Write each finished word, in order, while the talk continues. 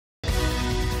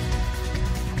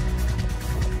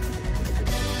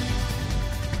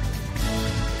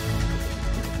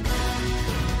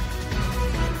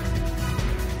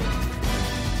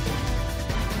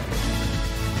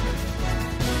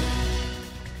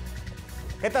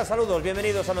¿Qué tal? Saludos,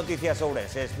 bienvenidos a Noticias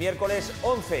Ourense. Es miércoles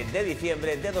 11 de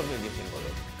diciembre de 2019.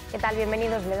 ¿Qué tal?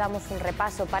 Bienvenidos. Le damos un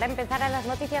repaso para empezar a las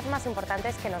noticias más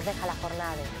importantes que nos deja la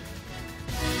jornada de hoy.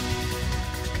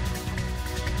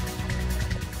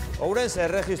 Ourense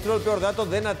registró el peor dato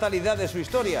de natalidad de su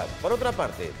historia. Por otra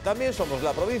parte, también somos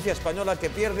la provincia española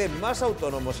que pierde más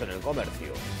autónomos en el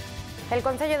comercio. El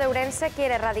Concello de Ourense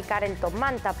quiere erradicar el top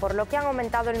manta, por lo que han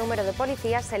aumentado el número de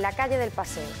policías en la calle del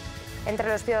Paseo. Entre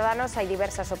los ciudadanos hay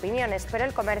diversas opiniones, pero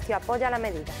el comercio apoya la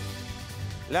medida.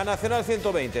 La Nacional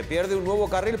 120 pierde un nuevo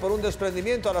carril por un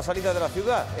desprendimiento a la salida de la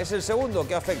ciudad. Es el segundo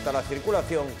que afecta a la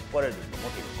circulación por el mismo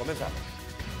motivo. Comenzamos.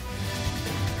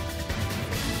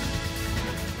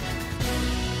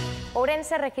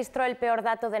 Ourense registró el peor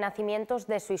dato de nacimientos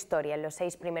de su historia. En los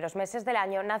 6 primeros meses del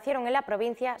año nacieron en la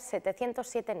provincia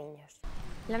 707 niños.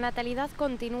 La natalidad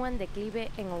continúa en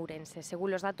declive en Ourense. Según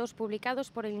los datos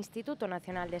publicados por el Instituto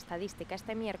Nacional de Estadística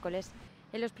este miércoles,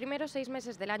 en los primeros 6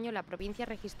 meses del año la provincia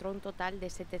registró un total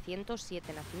de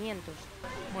 707 nacimientos.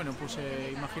 Bueno, pues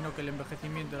imagino que el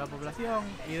envejecimiento de la población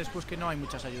y después que no hay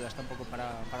muchas ayudas tampoco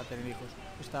para tener hijos.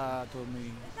 Está todo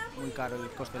muy caro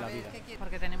el coste de la vida.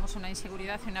 Porque tenemos una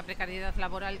inseguridad y una precariedad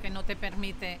laboral que no te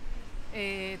permite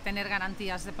tener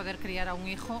garantías de poder criar a un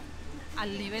hijo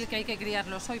al nivel que hay que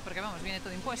criarlos hoy, porque vamos, viene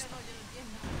todo impuesto.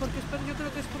 Porque yo creo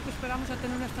que es porque esperamos a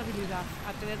tener una estabilidad,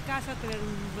 a tener casa, a tener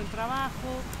un buen trabajo,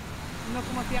 no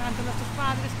como hacían antes nuestros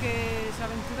padres que se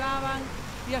aventuraban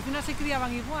y al final se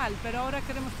criaban igual, pero ahora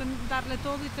queremos darle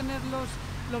todo y tenerlos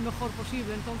lo mejor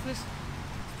posible, entonces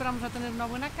esperamos a tener una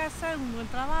buena casa, un buen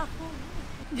trabajo.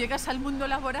 Llegas al mundo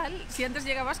laboral, si antes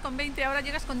llegabas con 20, ahora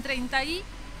llegas con 30 y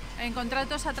en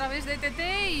contratos a través de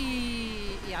TT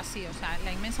y así, o sea,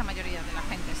 la inmensa mayoría de la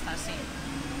gente está así,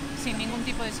 sin ningún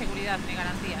tipo de seguridad ni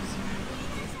garantías.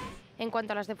 En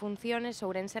cuanto a las defunciones,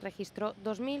 Ourense registró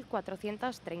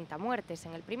 2.430 muertes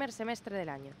en el primer semestre del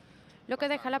año, lo que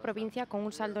deja a la provincia con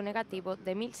un saldo negativo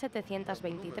de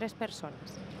 1.723 personas.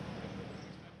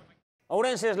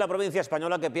 Ourense es la provincia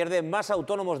española que pierde más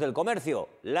autónomos del comercio.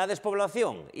 La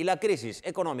despoblación y la crisis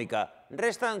económica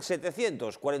restan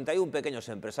 741 pequeños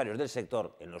empresarios del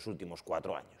sector en los últimos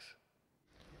 4 años.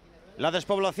 La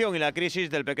despoblación y la crisis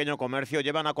del pequeño comercio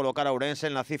llevan a colocar a Ourense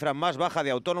en la cifra más baja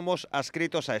de autónomos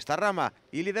adscritos a esta rama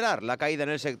y liderar la caída en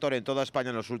el sector en toda España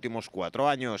en los últimos 4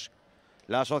 años.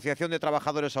 La Asociación de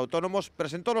Trabajadores Autónomos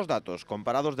presentó los datos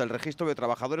comparados del registro de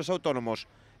trabajadores autónomos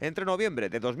entre noviembre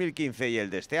de 2015 y el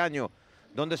de este año,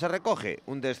 donde se recoge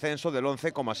un descenso del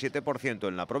 11,7%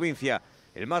 en la provincia,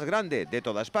 el más grande de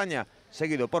toda España,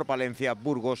 seguido por Palencia,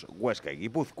 Burgos, Huesca y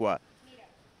Guipúzcoa.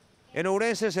 En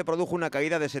Ourense se produjo una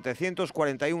caída de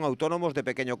 741 autónomos de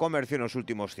pequeño comercio en los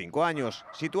últimos 5 años,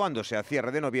 situándose a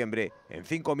cierre de noviembre en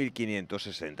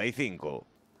 5.565.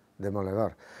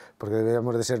 Demoledor, porque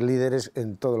deberíamos de ser líderes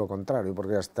en todo lo contrario,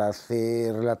 porque hasta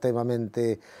hace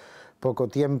relativamente poco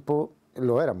tiempo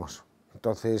lo éramos.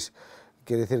 Entonces,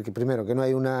 quiere decir que primero que no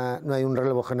hay un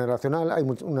relevo generacional, hay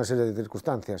una serie de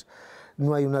circunstancias,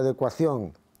 no hay una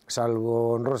adecuación,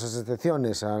 salvo honrosas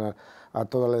excepciones, a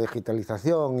toda la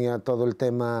digitalización y a todo el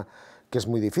tema que es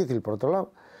muy difícil por otro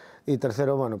lado. Y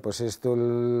tercero, bueno, pues esto,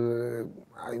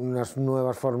 hay unas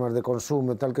nuevas formas de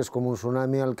consumo tal que es como un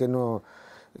tsunami al que no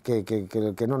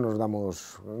nos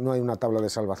damos, no hay una tabla de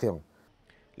salvación.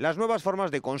 Las nuevas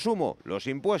formas de consumo, los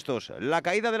impuestos, la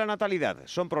caída de la natalidad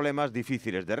son problemas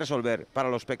difíciles de resolver para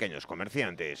los pequeños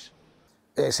comerciantes.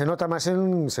 Se nota más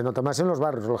en los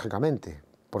barrios, lógicamente,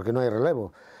 porque no hay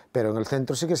relevo, pero en el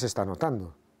centro sí que se está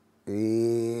notando.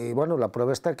 Y bueno, la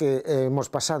prueba está que hemos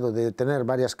pasado de tener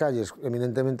varias calles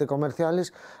eminentemente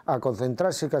comerciales a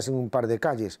concentrarse casi en un par de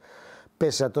calles,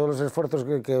 pese a todos los esfuerzos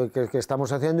que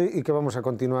estamos haciendo y que vamos a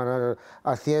continuar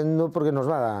haciendo porque nos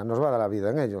va a dar la vida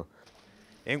en ello.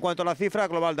 En cuanto a la cifra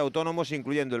global de autónomos,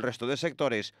 incluyendo el resto de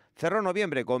sectores, cerró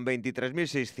noviembre con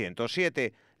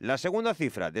 23.607, la segunda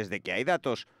cifra desde que hay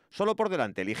datos, solo por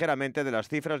delante ligeramente de las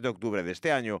cifras de octubre de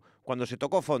este año, cuando se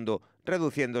tocó fondo,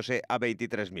 reduciéndose a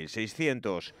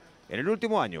 23.600. En el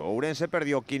último año, Ourense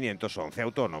perdió 511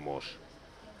 autónomos.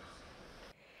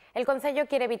 El Concello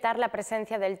quiere evitar la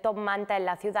presencia del top manta en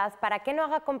la ciudad para que no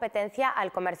haga competencia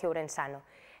al comercio ourensano.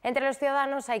 Entre los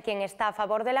ciudadanos hay quien está a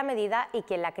favor de la medida y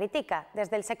quien la critica.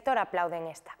 Desde el sector aplauden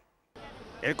esta.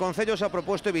 El Concello se ha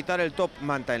propuesto evitar el top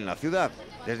manta en la ciudad.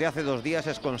 Desde hace 2 días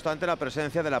es constante la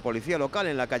presencia de la policía local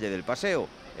en la calle del Paseo.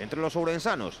 Entre los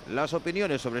ourensanos, las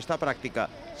opiniones sobre esta práctica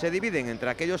se dividen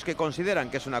entre aquellos que consideran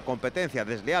que es una competencia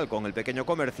desleal con el pequeño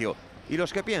comercio y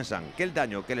los que piensan que el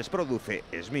daño que les produce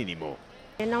es mínimo.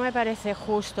 No me parece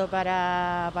justo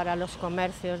para los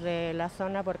comercios de la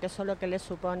zona porque eso lo que les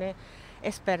supone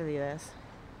es pérdidas.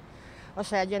 O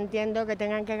sea, yo entiendo que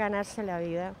tengan que ganarse la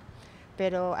vida,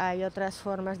 pero hay otras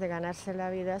formas de ganarse la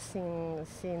vida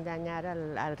sin dañar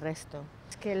al resto.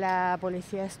 Es que la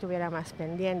policía estuviera más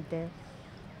pendiente,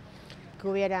 que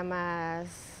hubiera más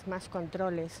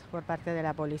controles por parte de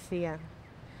la policía.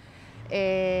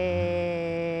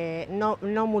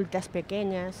 No multas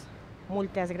pequeñas,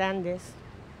 multas grandes.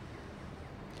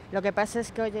 Lo que pasa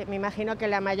es que, oye, me imagino que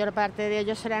la mayor parte de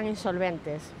ellos serán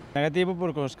insolventes. Negativo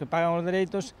porque os que pagan os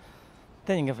dereitos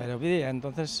teñen que facer o que día,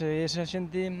 entonces esa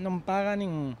xente non paga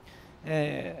nin...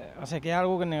 o sea, que é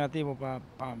algo que é negativo para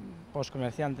os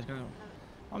comerciantes, claro.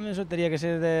 Home, eso teria que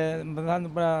ser empezando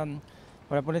para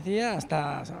a policía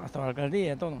hasta a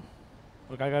alcaldía e todo,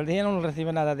 porque a alcaldía non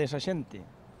recibe nada desa xente.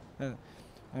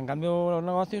 En cambio, os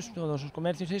negocios, todos os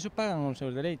comercios e iso pagan os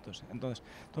seus dereitos, entonces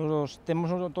temos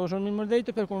todos os mesmos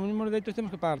dereitos, pero con os mesmos dereitos temos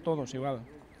que pagar todos igual.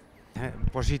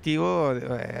 Positivo,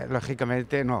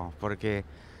 lógicamente no, porque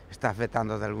está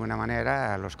afectando de alguna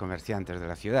manera a los comerciantes de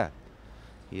la ciudad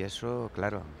y eso,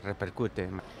 claro, repercute.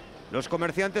 Los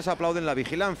comerciantes aplauden la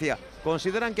vigilancia,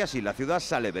 consideran que así la ciudad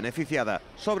sale beneficiada,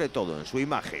 sobre todo en su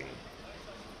imagen.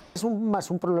 Es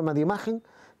más un problema de imagen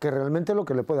que realmente lo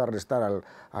que le pueda restar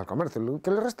al comercio. Lo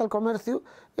que le resta al comercio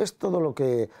es todo lo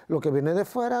que viene de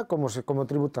fuera, cómo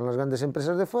tributan las grandes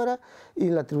empresas de fuera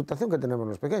y la tributación que tenemos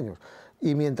los pequeños.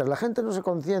 Y mientras la gente no se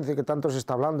conciencie, que tanto se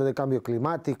está hablando de cambio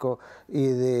climático y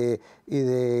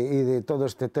de todo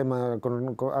este tema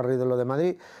a raíz de lo de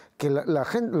Madrid, que la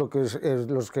gente,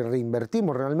 los que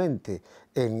reinvertimos realmente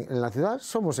en la ciudad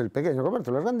somos el pequeño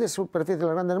comercio. Las grandes superficies,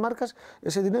 las grandes marcas,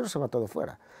 ese dinero se va todo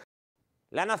fuera.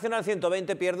 La Nacional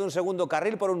 120 pierde un segundo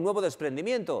carril por un nuevo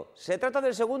desprendimiento. Se trata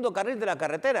del segundo carril de la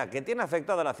carretera que tiene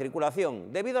afectada la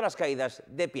circulación debido a las caídas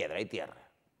de piedra y tierra.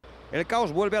 El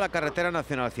caos vuelve a la carretera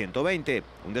Nacional 120.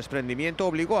 Un desprendimiento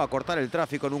obligó a cortar el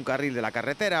tráfico en un carril de la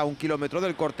carretera a 1 kilómetro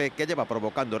del corte que lleva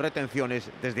provocando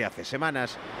retenciones desde hace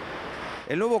semanas.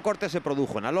 El nuevo corte se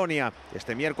produjo en Alonia.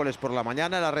 Este miércoles por la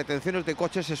mañana las retenciones de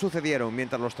coches se sucedieron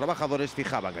mientras los trabajadores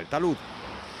fijaban el talud.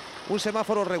 Un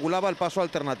semáforo regulaba el paso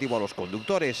alternativo a los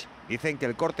conductores. Dicen que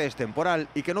el corte es temporal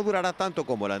y que no durará tanto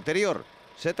como el anterior.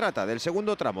 Se trata del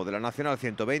segundo tramo de la Nacional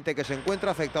 120 que se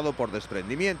encuentra afectado por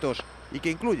desprendimientos y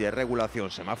que incluye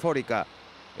regulación semafórica.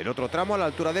 El otro tramo, a la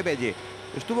altura de Belle,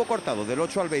 estuvo cortado del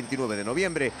 8 al 29 de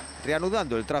noviembre,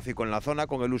 reanudando el tráfico en la zona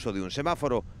con el uso de un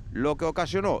semáforo, lo que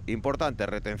ocasionó importantes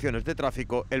retenciones de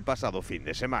tráfico el pasado fin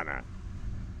de semana.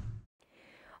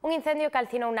 Un incendio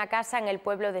calcinó una casa en el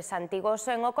pueblo de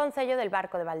Santigoso, en o concello del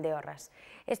Barco de Valdeorras.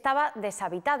 Estaba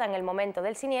deshabitada en el momento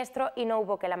del siniestro y no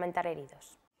hubo que lamentar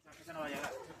heridos.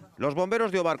 Los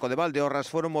bomberos de Obarco de Valdeorras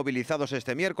fueron movilizados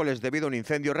este miércoles debido a un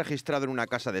incendio registrado en una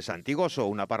casa de Santigoso,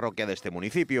 una parroquia de este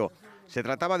municipio. Se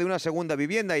trataba de una segunda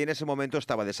vivienda y en ese momento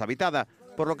estaba deshabitada,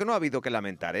 por lo que no ha habido que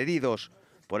lamentar heridos.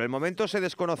 Por el momento se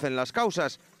desconocen las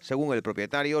causas. Según el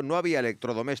propietario, no había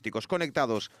electrodomésticos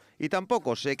conectados y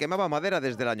tampoco se quemaba madera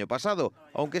desde el año pasado,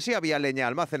 aunque sí había leña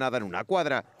almacenada en una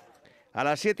cuadra. A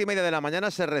las 7:30 de la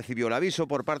mañana se recibió el aviso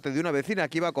por parte de una vecina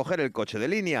que iba a coger el coche de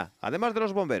línea. Además de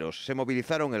los bomberos, se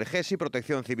movilizaron el GES y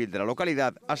Protección Civil de la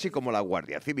localidad, así como la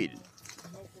Guardia Civil.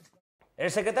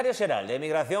 El secretario xeral de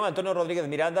Emigración, Antonio Rodríguez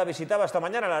Miranda, visitaba esta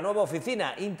mañana la nueva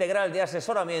Oficina Integral de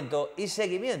Asesoramiento y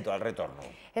Seguimiento al Retorno.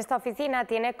 Esta oficina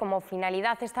tiene como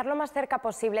finalidad estar lo más cerca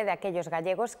posible de aquellos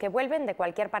gallegos que vuelven de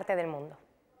cualquier parte del mundo.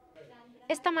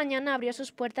 Esta mañana abrió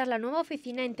sus puertas la nueva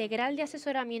Oficina Integral de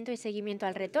Asesoramiento y Seguimiento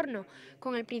al Retorno,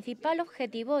 con el principal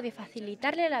objetivo de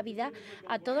facilitarle la vida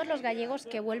a todos los gallegos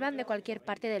que vuelvan de cualquier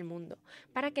parte del mundo,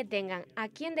 para que tengan a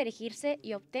quién dirigirse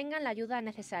y obtengan la ayuda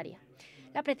necesaria.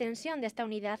 La pretensión de esta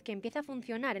unidad, que empieza a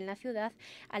funcionar en la ciudad,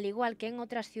 al igual que en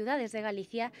otras ciudades de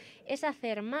Galicia, es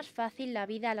hacer más fácil la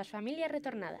vida a las familias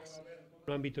retornadas.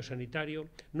 No ámbito sanitario,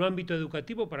 no ámbito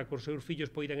educativo para que os seus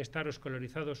fillos poidan estar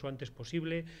escolarizados o antes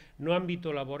posible, no ámbito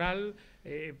laboral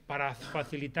para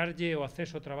facilitarlle o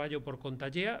acceso ao traballo por conta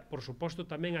allea, por suposto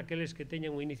tamén aqueles que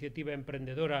teñan unha iniciativa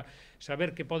emprendedora,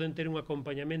 saber que poden ter un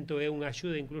acompañamento e unha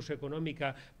axuda incluso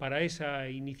económica para esa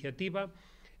iniciativa,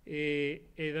 e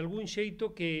de algún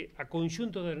xeito que a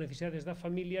conxunto das necesidades da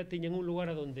familia teñan un lugar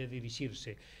a donde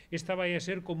dirixirse. Esta vai a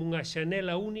ser como unha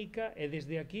xanela única e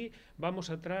desde aquí vamos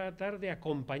a tratar de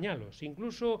acompañalos,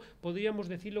 incluso podríamos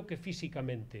decirlo que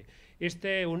físicamente.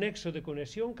 Este é un nexo de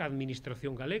conexión ca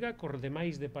Administración galega, cos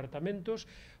demais departamentos,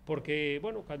 porque,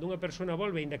 bueno, cando unha persona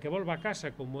volve, aínda que volva a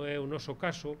casa, como é o noso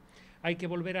caso, hai que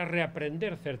volver a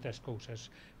reaprender certas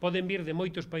cousas. Poden vir de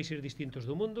moitos países distintos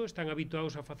do mundo, están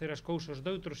habituados a facer as cousas de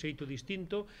outro xeito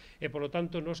distinto e, polo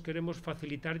tanto, nós queremos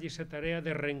facilitarlle esa tarea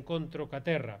de reencontro ca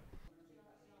terra.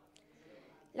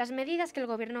 Las medidas que el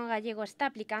gobierno gallego está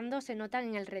aplicando se notan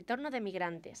en el retorno de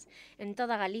migrantes. En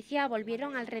toda Galicia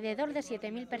volvieron alrededor de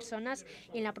 7.000 personas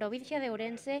y en la provincia de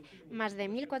Ourense más de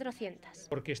 1.400.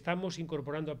 Porque estamos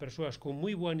incorporando a persoas con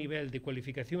moi bo nivel de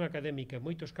cualificación académica en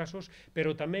moitos casos,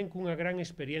 pero tamén cunha gran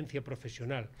experiencia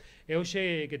profesional. E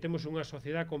hoxe que temos unha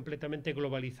sociedade completamente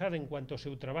globalizada en cuanto ao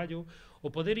seu traballo,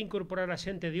 o poder incorporar a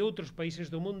xente de outros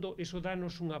países do mundo, iso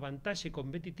danos unha vantaxe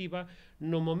competitiva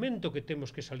no momento que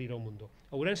temos que salir ao mundo.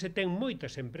 Ourense ten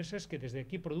moitas empresas que desde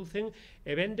aquí producen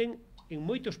e venden en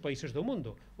moitos países do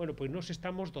mundo. Bueno, pois nós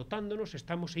estamos dotándonos,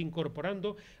 estamos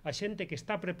incorporando a xente que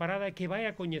está preparada e que vai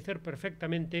a coñecer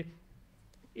perfectamente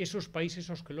esos países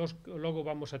aos que logo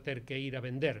vamos a ter que ir a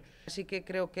vender. Así que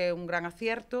creo que é un gran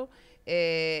acierto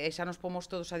e xa nos pomos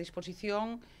todos a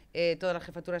disposición todas as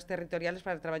jefaturas territoriales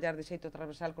para traballar de xeito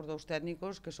transversal cos dous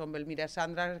técnicos que son Belmira e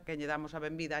Sandra, que lle damos a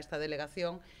benvida a esta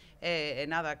delegación e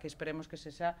nada, que esperemos que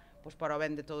sexa para o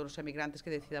ben de todos os emigrantes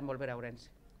que decidan volver a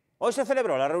Ourense. Hoy se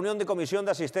celebró la reunión de comisión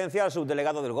de asistencia al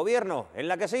subdelegado del Gobierno,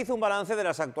 en la que se hizo un balance de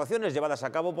las actuaciones llevadas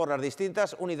a cabo por las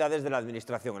distintas unidades de la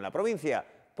Administración en la provincia,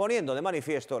 poniendo de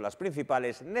manifiesto las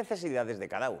principales necesidades de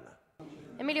cada una.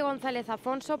 Emilio González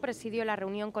Afonso presidió la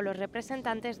reunión con los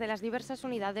representantes de las diversas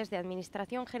unidades de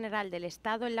Administración General del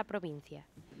Estado en la provincia.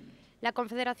 La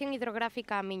Confederación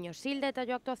Hidrográfica Miño-Sil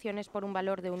detalló actuaciones por un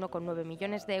valor de 1,9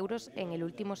 millones de euros en el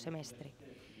último semestre.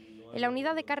 En la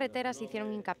unidad de carreteras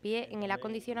hicieron hincapié en el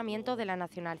acondicionamiento de la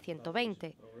Nacional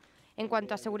 120. En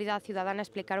cuanto a seguridad ciudadana,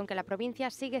 explicaron que la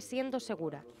provincia sigue siendo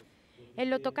segura. En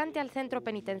lo tocante al Centro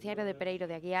Penitenciario de Pereiro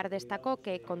de Aguiar, destacó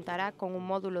que contará con un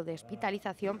módulo de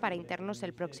hospitalización para internos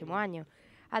el próximo año,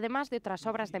 además de otras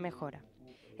obras de mejora.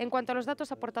 En cuanto a los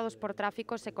datos aportados por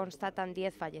tráfico, se constatan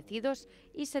 10 fallecidos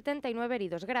y 79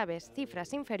 heridos graves,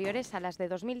 cifras inferiores a las de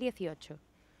 2018.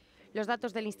 Los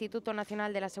datos del Instituto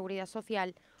Nacional de la Seguridad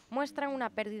Social muestran una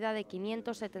pérdida de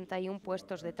 571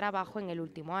 puestos de trabajo en el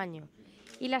último año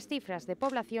y las cifras de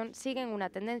población siguen una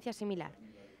tendencia similar,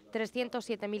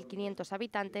 307.500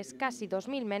 habitantes, casi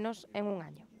 2.000 menos en un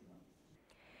año.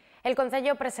 El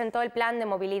Concello presentó el plan de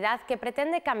movilidad que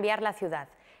pretende cambiar la ciudad.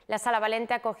 La Sala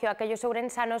Valente acogió a aquellos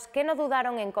ourensanos que no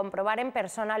dudaron en comprobar en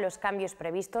persona los cambios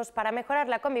previstos para mejorar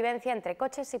la convivencia entre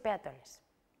coches y peatones.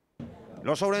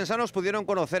 Los ourensanos pudieron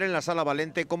conocer en la Sala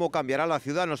Valente cómo cambiará la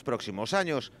ciudad en los próximos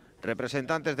años.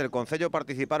 Representantes del Concello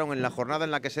participaron en la jornada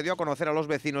en la que se dio a conocer a los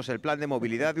vecinos el plan de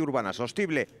movilidad y urbana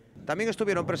sostible. También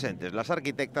estuvieron presentes las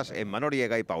arquitectas Emma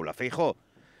Noriega y Paula Feijó.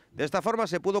 De esta forma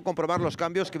se pudo comprobar los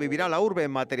cambios que vivirá la urbe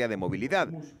en materia de movilidad.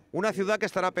 Una ciudad que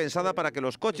estará pensada para que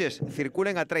los coches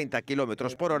circulen a 30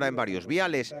 km por hora en varios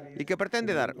viales y que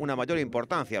pretende dar una mayor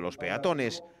importancia a los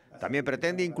peatones. También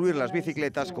pretende incluir las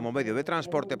bicicletas como medio de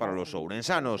transporte para los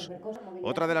ourensanos.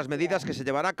 Otra de las medidas que se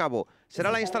llevará a cabo será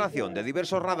la instalación de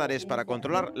diversos radares para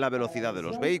controlar la velocidad de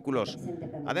los vehículos.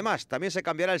 Además, también se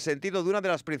cambiará el sentido de una de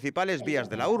las principales vías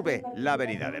de la urbe, la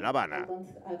avenida de La Habana.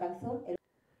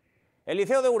 El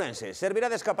Liceo de Ourense servirá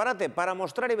de escaparate para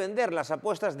mostrar y vender las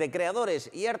apuestas de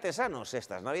creadores y artesanos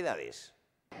estas Navidades.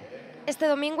 Este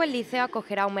domingo el Liceo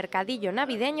acogerá un mercadillo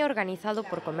navideño organizado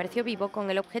por Comercio Vivo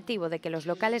con el objetivo de que los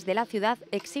locales de la ciudad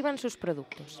exhiban sus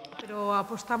productos. Pero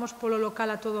apostamos polo local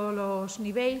a todos os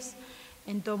niveis,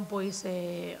 entón pois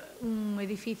un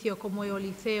edificio como é o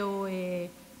Liceo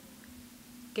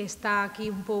que está aquí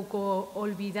un pouco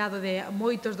olvidado de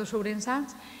moitos dos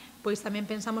ourensáns, pois tamén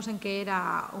pensamos en que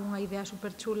era unha idea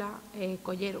superchula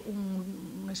coller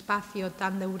un espacio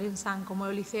tan de ourensán como é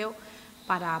o Liceo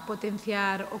para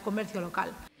potenciar o comercio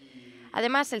local.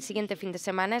 Además, el siguiente fin de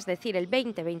semana, es decir, el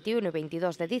 20, 21 y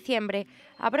 22 de diciembre,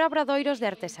 habrá obradoiros de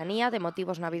artesanía de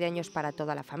motivos navideños para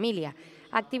toda la familia,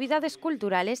 actividades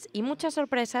culturales y muchas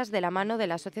sorpresas de la mano de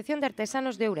la Asociación de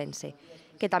Artesanos de Ourense,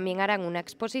 que también harán una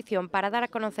exposición para dar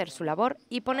a conocer su labor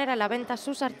y poner a la venta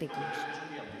sus artículos.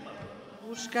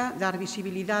 Busca dar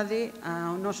visibilidade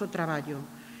ao noso traballo,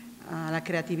 a la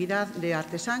creatividade de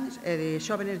artesáns e de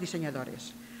xóvenes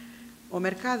diseñadores. O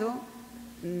mercado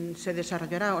se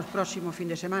desarrollará os próximos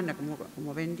fin de semana,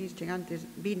 como ben dixen antes,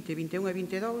 20, 21 e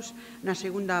 22, na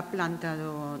segunda planta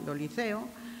do Liceo,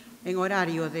 en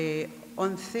horario de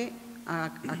 11 a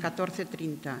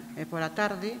 14:30 e por a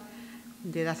tarde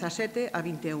de 17 a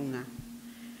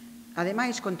 21.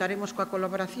 Ademais, contaremos coa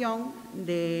colaboración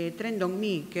de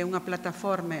Trend.me, que é unha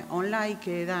plataforma online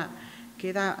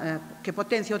que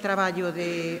potencia o traballo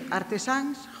de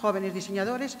artesáns, jóvenes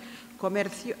diseñadores,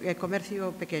 comercio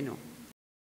pequeno.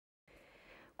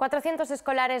 400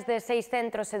 escolares de 6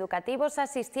 centros educativos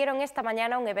asistieron esta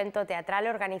mañana a un evento teatral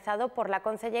organizado por la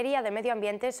Consellería de Medio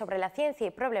Ambiente sobre la ciencia y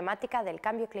problemática del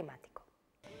cambio climático.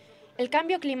 El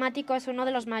cambio climático es uno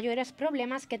de los mayores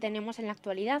problemas que tenemos en la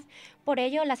actualidad. Por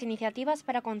ello, las iniciativas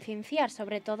para concienciar,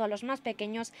 sobre todo a los más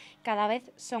pequeños, cada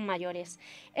vez son mayores.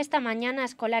 Esta mañana,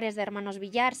 escolares de Hermanos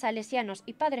Villar, Salesianos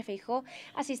y Padre Feijó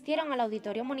asistieron al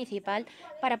auditorio municipal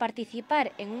para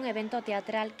participar en un evento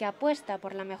teatral que apuesta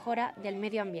por la mejora del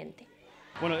medio ambiente.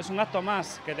 Bueno, es un acto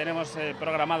más que tenemos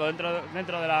programado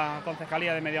dentro de la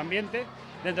Concejalía de Medio Ambiente,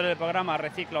 dentro del programa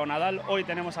Recicla o Nadal. Hoy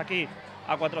tenemos aquí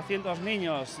a 400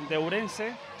 niños de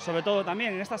Ourense, sobre todo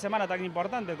también en esta semana tan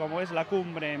importante como es la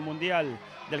Cumbre Mundial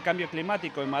del Cambio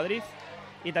Climático en Madrid,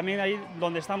 y también ahí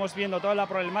donde estamos viendo toda la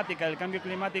problemática del cambio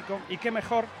climático, y qué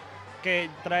mejor que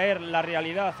traer la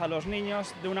realidad a los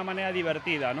niños de una manera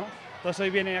divertida, ¿no? Entonces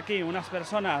hoy vienen aquí unas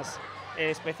personas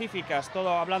específicas,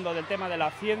 todo hablando del tema de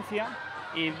la ciencia,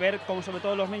 y ver cómo sobre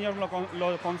todo los niños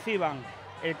lo conciban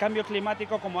el cambio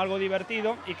climático como algo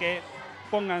divertido y que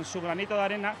pongan su granito de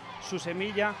arena, su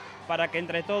semilla, para que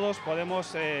entre todos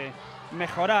podemos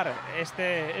mejorar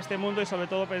este mundo y sobre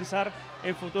todo pensar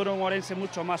en futuro un Ourense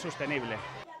mucho más sostenible.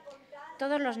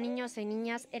 Todos los niños y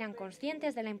niñas eran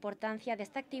conscientes de la importancia de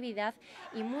esta actividad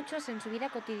y muchos en su vida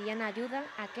cotidiana ayudan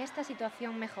a que esta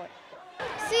situación mejore.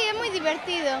 Sí, es muy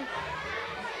divertido.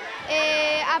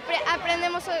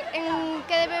 Aprendemos en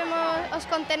que los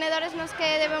contenedores nos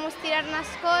que debemos tirar las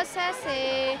cosas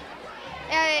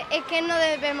y que no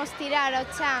debemos tirar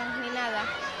o chan ni nada.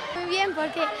 Muy bien,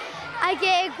 porque hay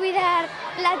que cuidar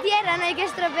la tierra, no hay que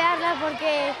estropearla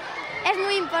porque es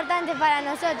muy importante para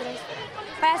nosotros,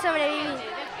 para sobrevivir.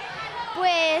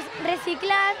 Pues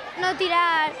reciclar, no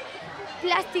tirar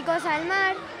plásticos al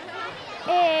mar,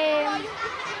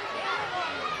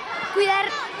 cuidar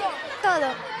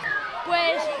todo.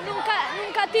 Pues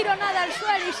nunca tiro nada al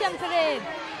suelo y siempre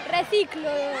reciclo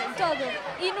todo.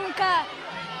 Y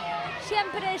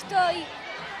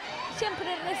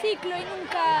siempre reciclo y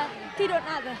nunca tiro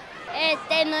nada.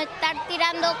 No estar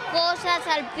tirando cosas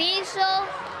al piso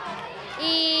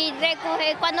y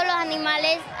recoger cuando los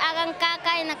animales hagan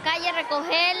caca en la calle,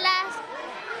 recogerlas,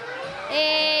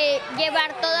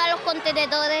 llevar todos los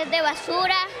contenedores de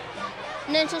basura,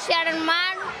 no ensuciar el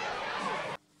mar.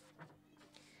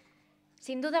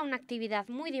 Sin duda una actividad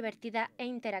muy divertida e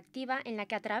interactiva en la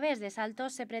que a través de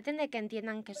saltos se pretende que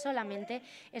entiendan que solamente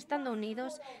estando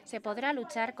unidos se podrá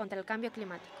luchar contra el cambio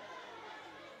climático.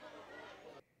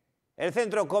 El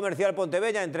Centro Comercial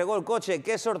Pontevella entregó el coche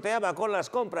que sorteaba con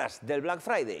las compras del Black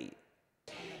Friday.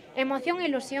 Emoción e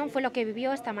ilusión fue lo que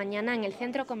vivió esta mañana en el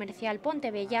Centro Comercial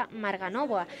Pontevella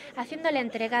Marganovoa, haciendo la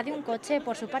entrega de un coche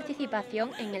por su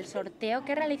participación en el sorteo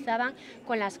que realizaban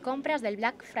con las compras del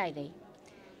Black Friday.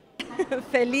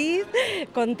 Feliz,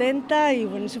 contenta y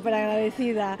bueno, súper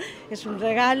agradecida. Es un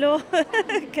regalo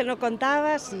que no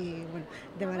contabas y bueno,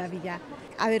 de maravilla.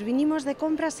 A ver, vinimos de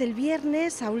compras el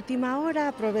viernes a última hora,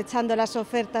 aprovechando las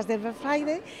ofertas del Black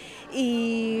Friday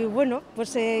y bueno,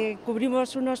 pues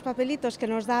cubrimos unos papelitos que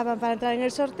nos daban para entrar en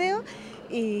el sorteo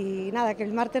y nada, que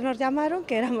el martes nos llamaron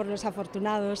que éramos los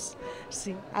afortunados,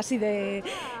 sí, así de...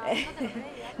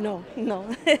 No,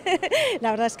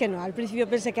 la verdad es que no, al principio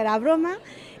pensé que era broma,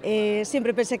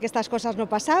 siempre pensé que estas cosas no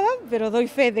pasaban, pero doy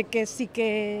fe de que sí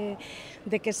que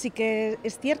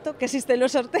es cierto, que existen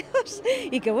los sorteos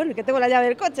y que bueno, que tengo la llave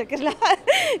del coche, que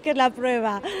es la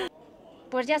prueba.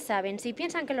 Pues ya saben, si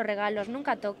piensan que los regalos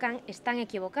nunca tocan, están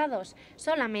equivocados,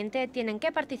 solamente tienen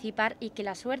que participar y que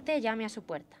la suerte llame a su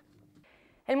puerta.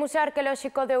 El Museo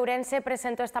Arqueológico de Ourense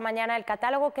presentó esta mañana el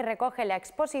catálogo que recoge la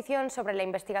exposición sobre la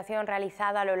investigación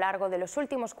realizada a lo largo de los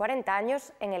últimos 40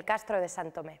 años en el Castro de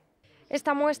Sant Tomé.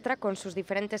 Esta muestra, con sus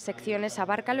diferentes secciones,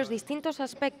 abarca los distintos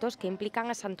aspectos que implican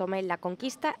a Sant Tomé en la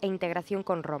conquista e integración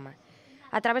con Roma.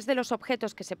 A través de los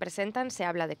objetos que se presentan se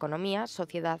habla de economía,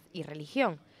 sociedad y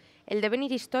religión, el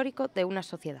devenir histórico de una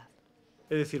sociedad.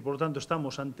 É dicir, por tanto,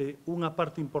 estamos ante unha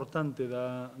parte importante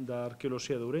da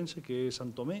arqueoloxía de Ourense, que é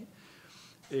Sant Tomé,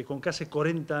 con case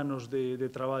 40 anos de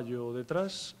traballo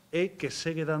detrás e que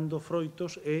segue dando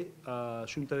froitos e a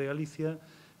Xunta de Galicia,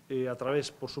 a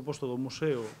través, por suposto, do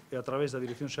Museo e a través da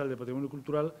Dirección Xeral de Patrimonio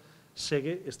Cultural,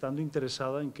 segue estando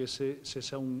interesada en que ese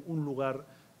sexa un lugar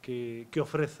que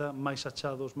ofreza máis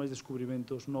achados, máis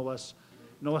descubrimentos, novas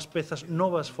pezas,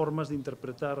 novas formas de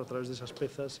interpretar a través desas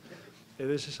pezas e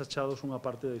deses achados unha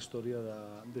parte da historia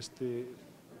deste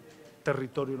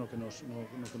territorio no que nos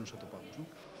atopamos,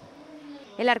 non?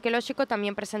 El arqueológico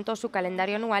también presentó su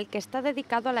calendario anual que está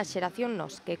dedicado a la xeración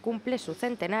Nos, que cumple su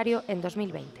centenario en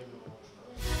 2020.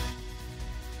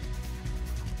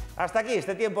 Hasta aquí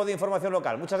este tiempo de información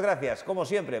local. Muchas gracias, como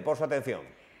siempre, por su atención.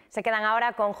 Se quedan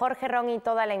ahora con Jorge Ron y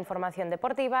toda la información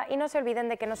deportiva y no se olviden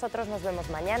de que nosotros nos vemos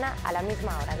mañana a la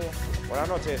misma hora. Adiós. Buenas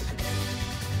noches.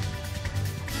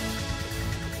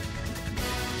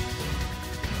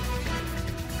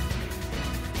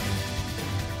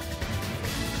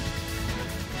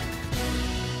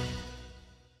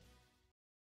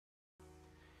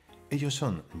 Ellos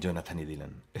son Jonathan y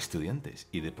Dylan, estudiantes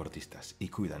y deportistas, y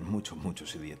cuidan mucho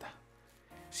su dieta.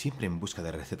 Siempre en busca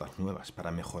de recetas nuevas para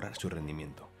mejorar su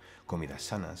rendimiento, comidas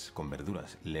sanas, con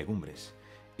verduras, legumbres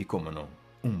y, como no,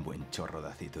 un buen chorro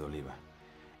de aceite de oliva.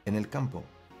 En el campo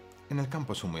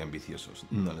son muy ambiciosos,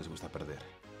 no les gusta perder,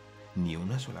 ni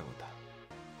una sola gota.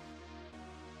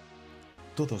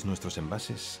 Todos nuestros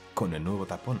envases con el nuevo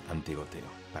tapón antigoteo,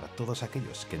 para todos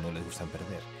aquellos que no les gustan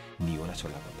perder ni una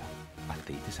sola gota.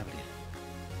 Aceites Abril.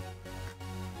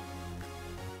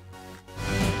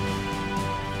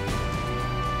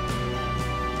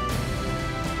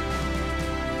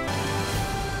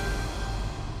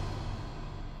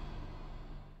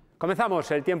 Comenzamos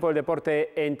el tiempo del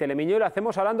deporte en Telemiño y lo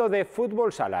hacemos hablando de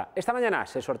fútbol sala. Esta mañana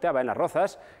se sorteaba en Las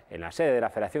Rozas, en la sede de la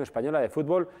Federación Española de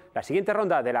Fútbol, la siguiente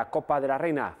ronda de la Copa de la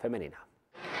Reina femenina.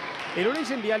 El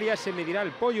Ourense en Vialia se medirá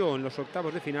el pollo en los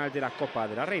octavos de final de la Copa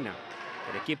de la Reina.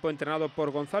 El equipo entrenado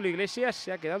por Gonzalo Iglesias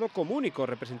se ha quedado como único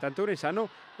representante ourensano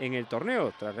en el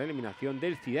torneo tras la eliminación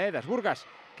del Cidade das Burgas,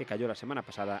 que cayó la semana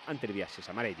pasada ante el Viases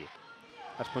Amarelle.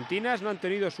 Las pontinas no han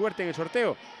tenido suerte en el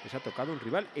sorteo, les ha tocado un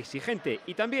rival exigente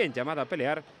y también llamado a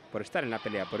pelear por estar en la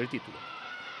pelea por el título.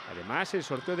 Además, el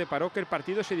sorteo deparó que el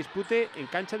partido se dispute en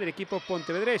cancha del equipo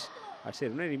pontevedrés, al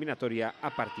ser una eliminatoria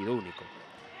a partido único.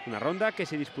 Una ronda que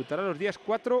se disputará los días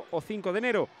 4 o 5 de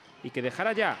enero y que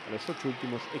dejará ya a los 8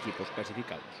 últimos equipos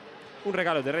clasificados. Un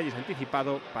regalo de Reyes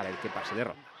anticipado para el que pase de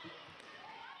ronda.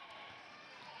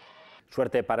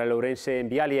 Suerte para el Ourense en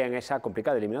Vialia en esa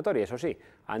complicada eliminatoria, eso sí,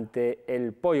 ante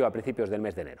el Pollo a principios del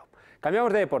mes de enero.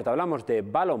 Cambiamos de deporte, hablamos de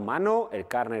balonmano. El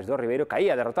Carnes do Ribeiro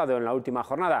caía derrotado en la última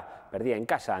jornada, perdía en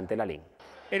casa ante la LIN.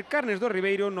 El Carnes do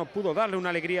Ribeiro no pudo darle una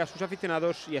alegría a sus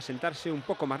aficionados y asentarse un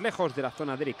poco más lejos de la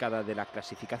zona delicada de la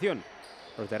clasificación.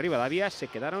 Los de Ribadavia se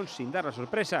quedaron sin dar la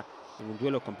sorpresa en un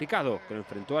duelo complicado que lo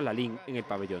enfrentó a la LIN en el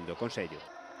pabellón de Consello.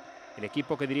 El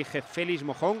equipo que dirige Félix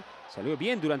Mojón salió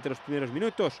bien durante los primeros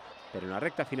minutos, pero en la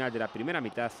recta final de la primera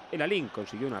mitad el Alín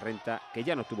consiguió una renta que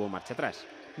ya no tuvo marcha atrás,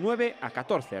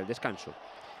 9-14 al descanso.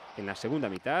 En la segunda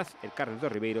mitad el Carnes do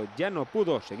Ribeiro ya no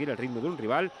pudo seguir el ritmo de un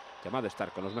rival llamado a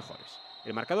estar con los mejores.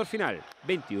 El marcador final,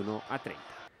 21-30.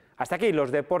 Hasta aquí los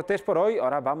deportes por hoy.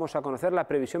 Ahora vamos a conocer la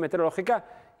previsión meteorológica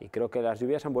y creo que las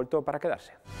lluvias han vuelto para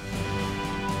quedarse.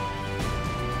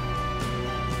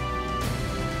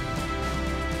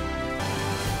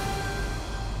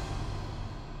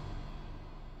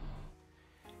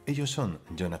 Ellos son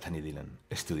Jonathan y Dylan,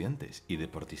 estudiantes y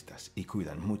deportistas, y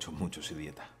cuidan mucho su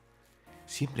dieta.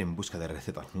 Siempre en busca de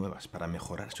recetas nuevas para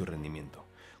mejorar su rendimiento,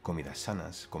 comidas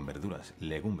sanas, con verduras,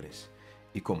 legumbres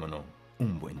y, como no,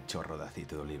 un buen chorro de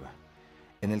aceite de oliva.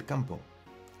 En el campo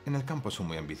son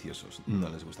muy ambiciosos, no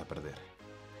les gusta perder,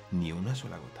 ni una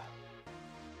sola gota.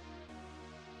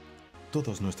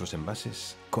 Todos nuestros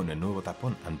envases con el nuevo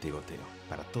tapón antigoteo,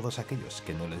 para todos aquellos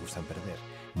que no les gustan perder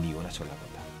ni una sola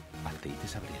gota.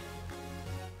 Aceites Abril.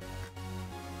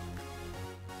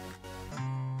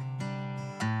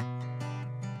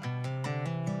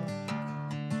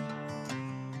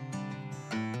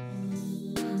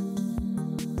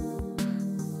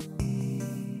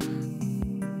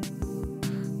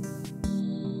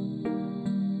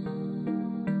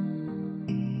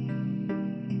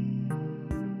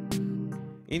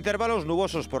 Intervalos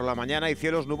nubosos por la mañana y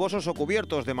cielos nubosos o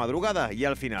cubiertos de madrugada y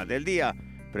al final del día.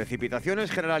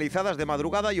 Precipitaciones generalizadas de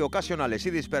madrugada y ocasionales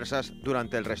y dispersas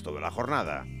durante el resto de la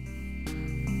jornada.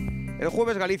 El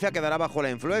jueves Galicia quedará bajo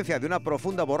la influencia de una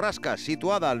profunda borrasca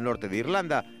situada al norte de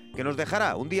Irlanda, que nos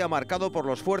dejará un día marcado por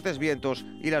los fuertes vientos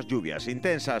y las lluvias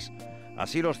intensas.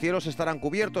 Así los cielos estarán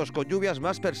cubiertos con lluvias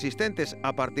más persistentes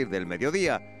a partir del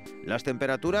mediodía. Las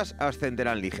temperaturas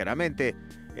ascenderán ligeramente.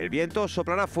 El viento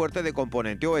soplará fuerte de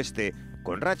componente oeste,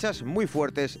 con rachas muy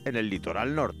fuertes en el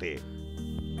litoral norte.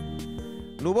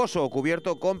 Nuboso o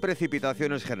cubierto con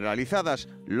precipitaciones generalizadas,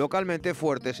 localmente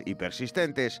fuertes y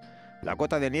persistentes. La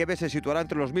cota de nieve se situará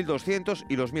entre los 1.200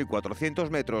 y los 1.400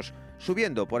 metros,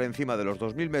 subiendo por encima de los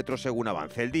 2.000 metros según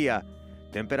avance el día.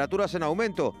 Temperaturas en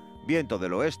aumento, viento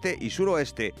del oeste y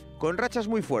suroeste, con rachas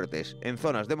muy fuertes en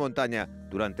zonas de montaña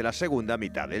durante la segunda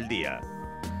mitad del día.